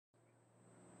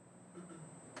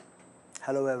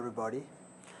Hello everybody.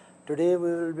 Today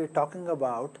we will be talking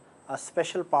about a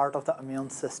special part of the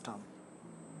immune system,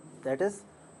 that is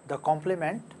the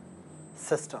complement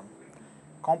system.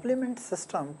 Complement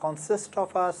system consists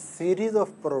of a series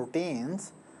of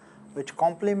proteins which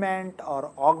complement or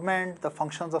augment the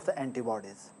functions of the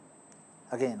antibodies.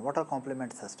 Again, what are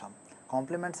complement system?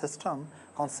 Complement system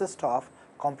consists of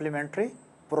complementary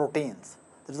proteins.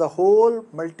 There is a whole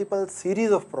multiple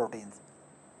series of proteins,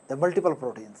 the multiple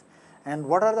proteins. And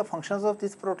what are the functions of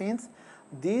these proteins?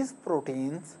 These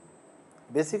proteins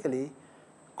basically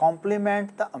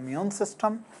complement the immune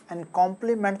system and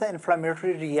complement the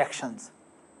inflammatory reactions,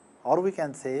 or we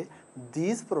can say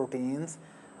these proteins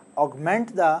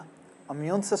augment the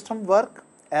immune system work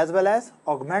as well as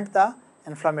augment the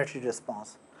inflammatory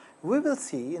response. We will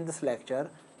see in this lecture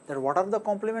that what are the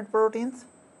complement proteins,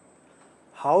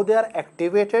 how they are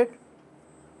activated,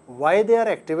 why they are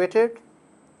activated,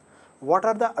 what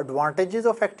are the advantages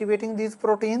of activating these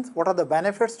proteins, what are the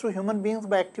benefits to human beings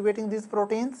by activating these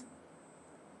proteins,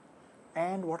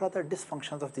 and what are the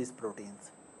dysfunctions of these proteins.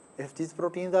 If these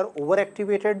proteins are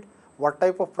overactivated, what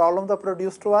type of problems are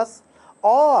produced to us,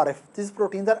 or if these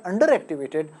proteins are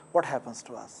underactivated, what happens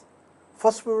to us.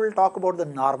 First we will talk about the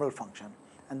normal function,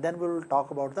 and then we will talk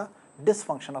about the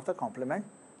dysfunction of the complement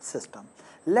system.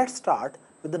 Let's start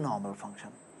with the normal function.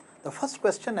 The first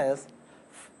question is,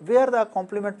 where the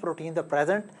complement proteins are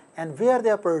present and where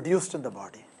they are produced in the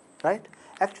body, right?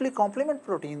 Actually, complement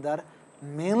proteins are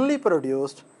mainly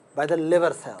produced by the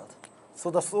liver cells. So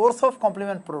the source of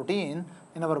complement protein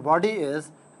in our body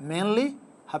is mainly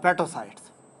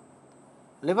hepatocytes.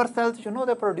 Liver cells,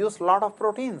 they produce a lot of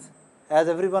proteins. As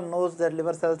everyone knows that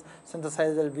liver cells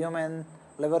synthesize albumin,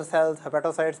 liver cells,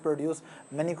 hepatocytes produce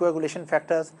many coagulation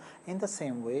factors. In the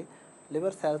same way,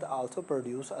 liver cells also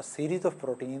produce a series of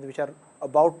proteins which are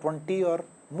about 20 or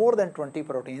more than 20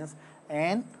 proteins,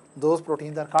 and those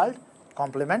proteins are called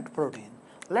complement protein.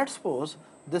 Let's suppose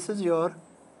this is your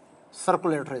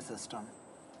circulatory system.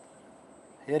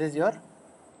 Here is your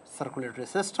circulatory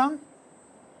system.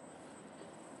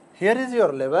 Here is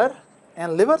your liver,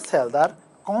 and liver cells are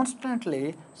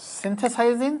constantly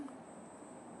synthesizing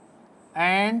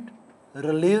and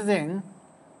releasing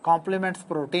complement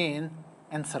protein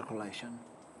in circulation,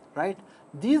 right?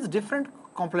 These different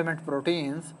complement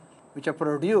proteins which are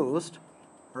produced,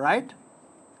 right?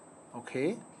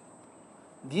 Okay.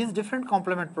 These different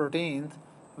complement proteins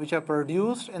which are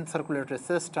produced in circulatory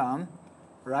system,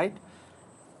 right?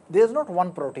 There is not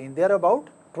one protein, there are about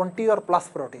 20 or plus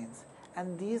proteins,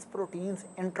 and these proteins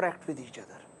interact with each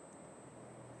other.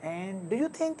 And do you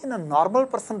think in a normal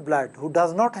person blood who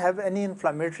does not have any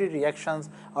inflammatory reactions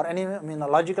or any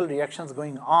immunological reactions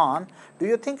going on, do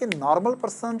you think in normal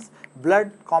person's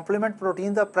blood complement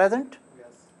proteins are present? Yes.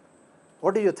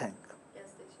 What do you think? Yes,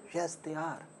 they should. Yes, they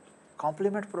are.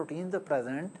 Complement proteins are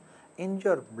present in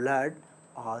your blood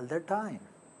all the time.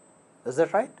 Is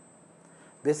that right?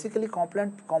 Basically,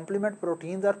 complement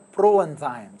proteins are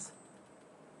proenzymes.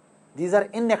 These are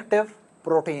inactive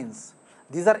proteins.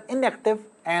 These are inactive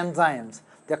enzymes.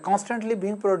 They are constantly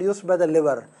being produced by the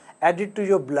liver, added to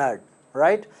your blood,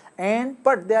 right?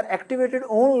 But they are activated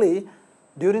only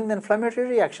during the inflammatory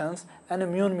reactions and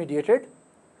immune mediated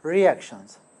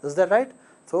reactions. Is that right?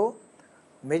 So,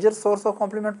 major source of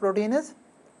complement protein is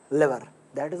liver.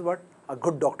 That is what a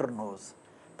good doctor knows.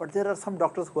 But there are some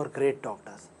doctors who are great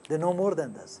doctors. They know more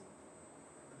than this.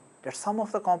 That some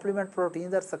of the complement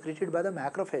proteins are secreted by the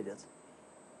macrophages.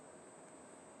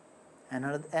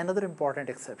 Another important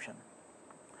exception.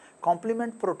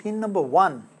 Complement protein number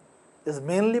 1 is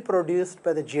mainly produced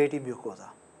by the GIT mucosa.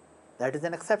 That is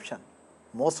an exception.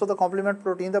 Most of the complement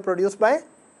proteins are produced by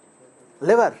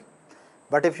liver.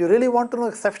 But if you really want to know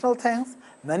exceptional things,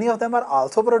 many of them are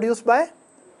also produced by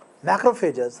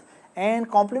macrophages.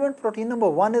 And complement protein number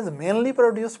 1 is mainly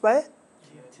produced by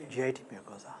GIT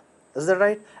mucosa. Is that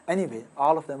right? Anyway,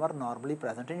 all of them are normally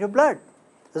present in your blood.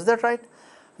 Is that right?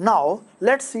 Now,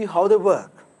 let's see how they work,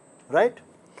 right?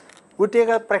 We take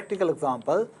a practical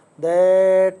example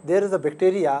that there is a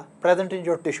bacteria present in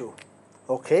your tissue.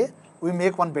 Okay, we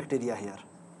make one bacteria here.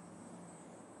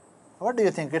 What do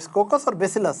you think? It's coccus or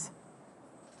bacillus?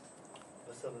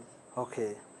 Bacillus.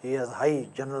 Okay, he has high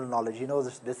general knowledge. He knows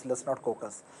it's bacillus, not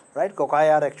coccus, right?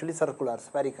 Cocci are actually circular,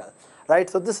 spherical, right?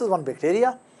 So this is one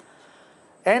bacteria.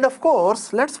 And of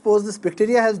course, let's suppose this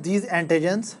bacteria has these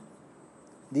antigens.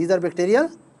 These are bacterial.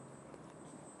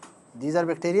 These are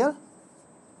bacterial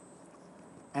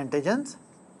antigens.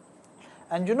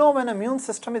 And when immune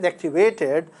system is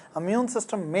activated, immune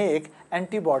system make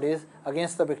antibodies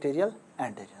against the bacterial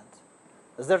antigens.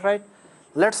 Is that right?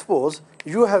 let's suppose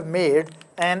you have made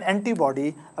an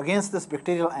antibody against this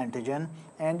bacterial antigen,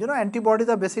 and antibodies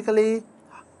are basically,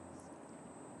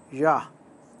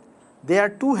 they are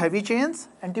two heavy chains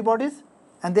antibodies,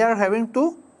 and they are having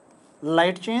two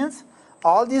light chains.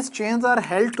 All these chains are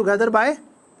held together by,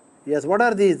 yes, what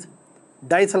are these?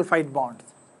 Disulfide bonds.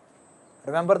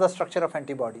 Remember the structure of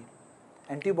antibody.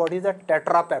 Antibody is a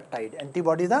tetrapeptide.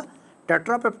 Antibody is a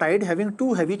tetrapeptide having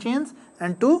two heavy chains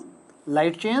and two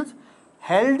light chains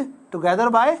held together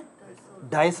by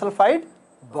disulfide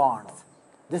bonds.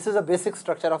 This is a basic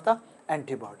structure of the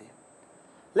antibody.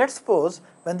 Let's suppose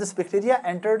when this bacteria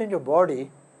entered in your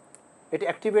body, it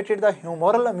activated the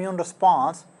humoral immune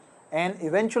response, and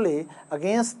eventually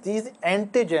against these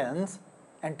antigens,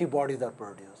 antibodies are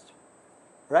produced,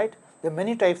 right? There are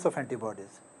many types of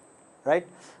antibodies, right?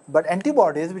 But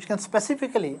antibodies which can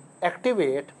specifically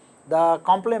activate the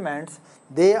complements,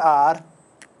 they are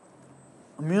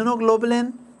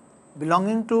immunoglobulin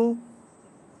belonging to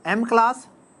M class,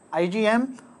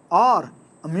 IgM, or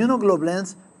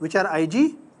immunoglobulins which are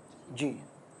IgG.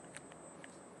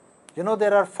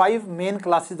 There are 5 main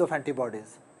classes of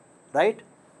antibodies, right?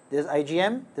 There is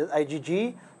IgM, there is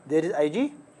IgG, there is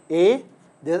IgA,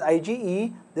 there is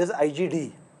IgE, there is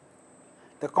IgD.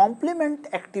 The complement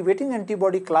activating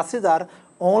antibody classes are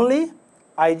only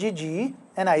IgG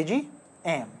and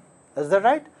IgM. Is that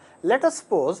right? Let us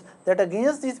suppose that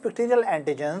against these bacterial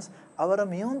antigens, our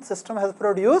immune system has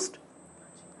produced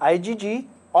IgG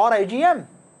or IgM.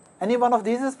 Any one of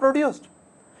these is produced.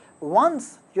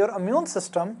 Once your immune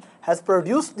system has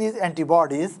produced these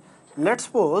antibodies, let's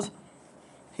suppose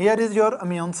here is your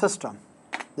immune system.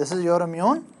 This is your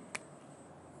immune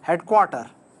headquarter,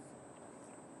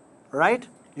 right?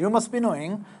 You must be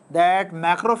knowing that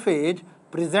macrophage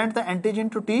present the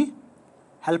antigen to T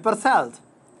helper cells.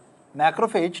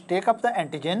 Macrophage take up the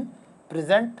antigen,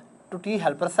 present to T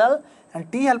helper cell,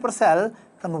 and T helper cell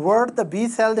convert the B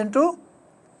cells into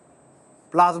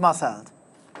plasma cells.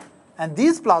 And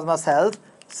these plasma cells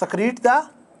secrete the,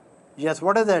 yes,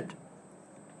 what is it?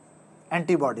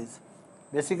 Antibodies.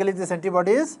 Basically this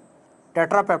antibody is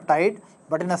tetrapeptide,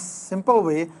 but in a simple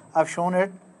way I've shown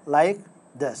it like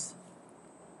this.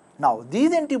 Now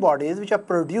these antibodies which are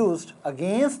produced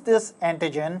against this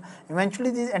antigen,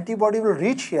 eventually these antibodies will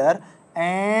reach here,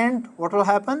 and what will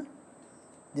happen?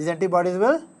 These antibodies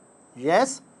will,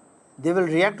 yes, they will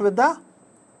react with the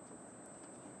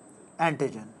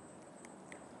antigen.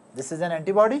 This is an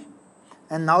antibody,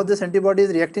 and now this antibody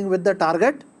is reacting with the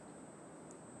target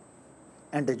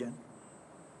antigen.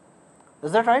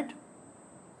 Is that right?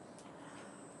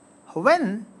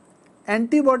 When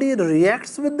antibody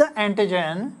reacts with the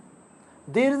antigen,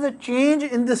 there is a change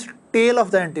in this tail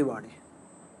of the antibody.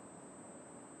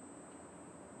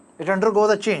 It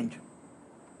undergoes a change.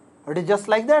 It is just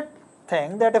like that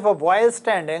thing that if a boy is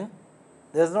standing,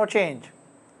 there is no change.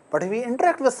 But if we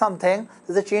interact with something,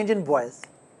 there is a change in voice.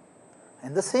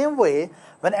 In the same way,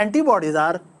 when antibodies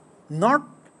are not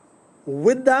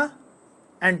with the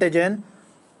antigen,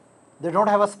 they don't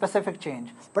have a specific change.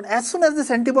 But as soon as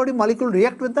this antibody molecule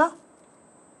react with the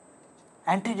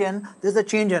antigen, there is a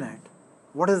change in it.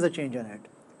 What is the change in it?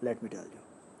 Let me tell you.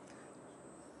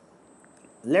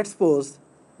 Let's suppose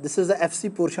this is the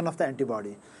Fc portion of the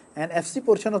antibody, and Fc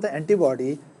portion of the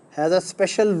antibody has a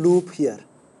special loop here,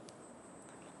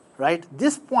 right?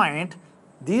 This point,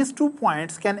 these 2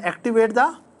 points can activate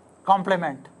the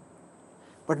complement.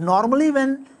 But normally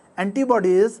when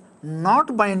antibody is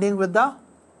not binding with the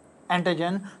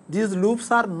antigen, these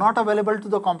loops are not available to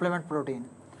the complement protein.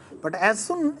 But as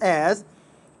soon as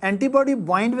antibody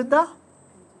bind with the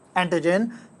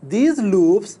antigen, these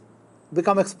loops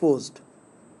become exposed.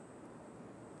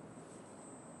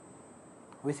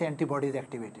 We say antibody is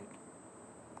activated.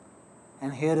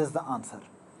 And here is the answer.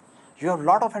 You have a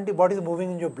lot of antibodies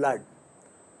moving in your blood,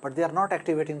 but they are not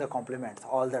activating the complements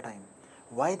all the time.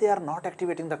 Why they are not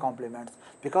activating the complements?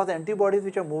 Because antibodies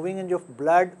which are moving in your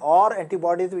blood or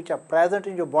antibodies which are present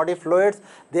in your body fluids,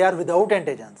 they are without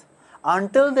antigens.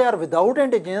 Until they are without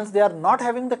antigens, they are not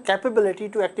having the capability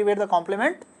to activate the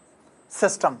complement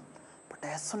system. But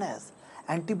as soon as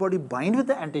antibody bind with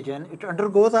the antigen, it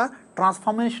undergoes a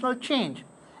transformational change,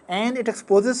 and it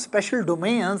exposes special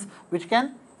domains which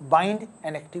can bind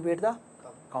and activate the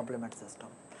complement system.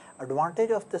 Advantage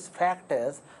of this fact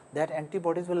is that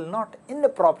antibodies will not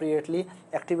inappropriately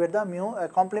activate the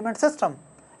complement system,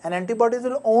 and antibodies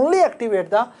will only activate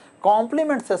the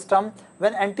complement system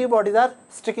when antibodies are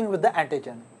sticking with the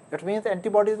antigen. That means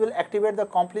antibodies will activate the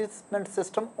complement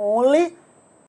system only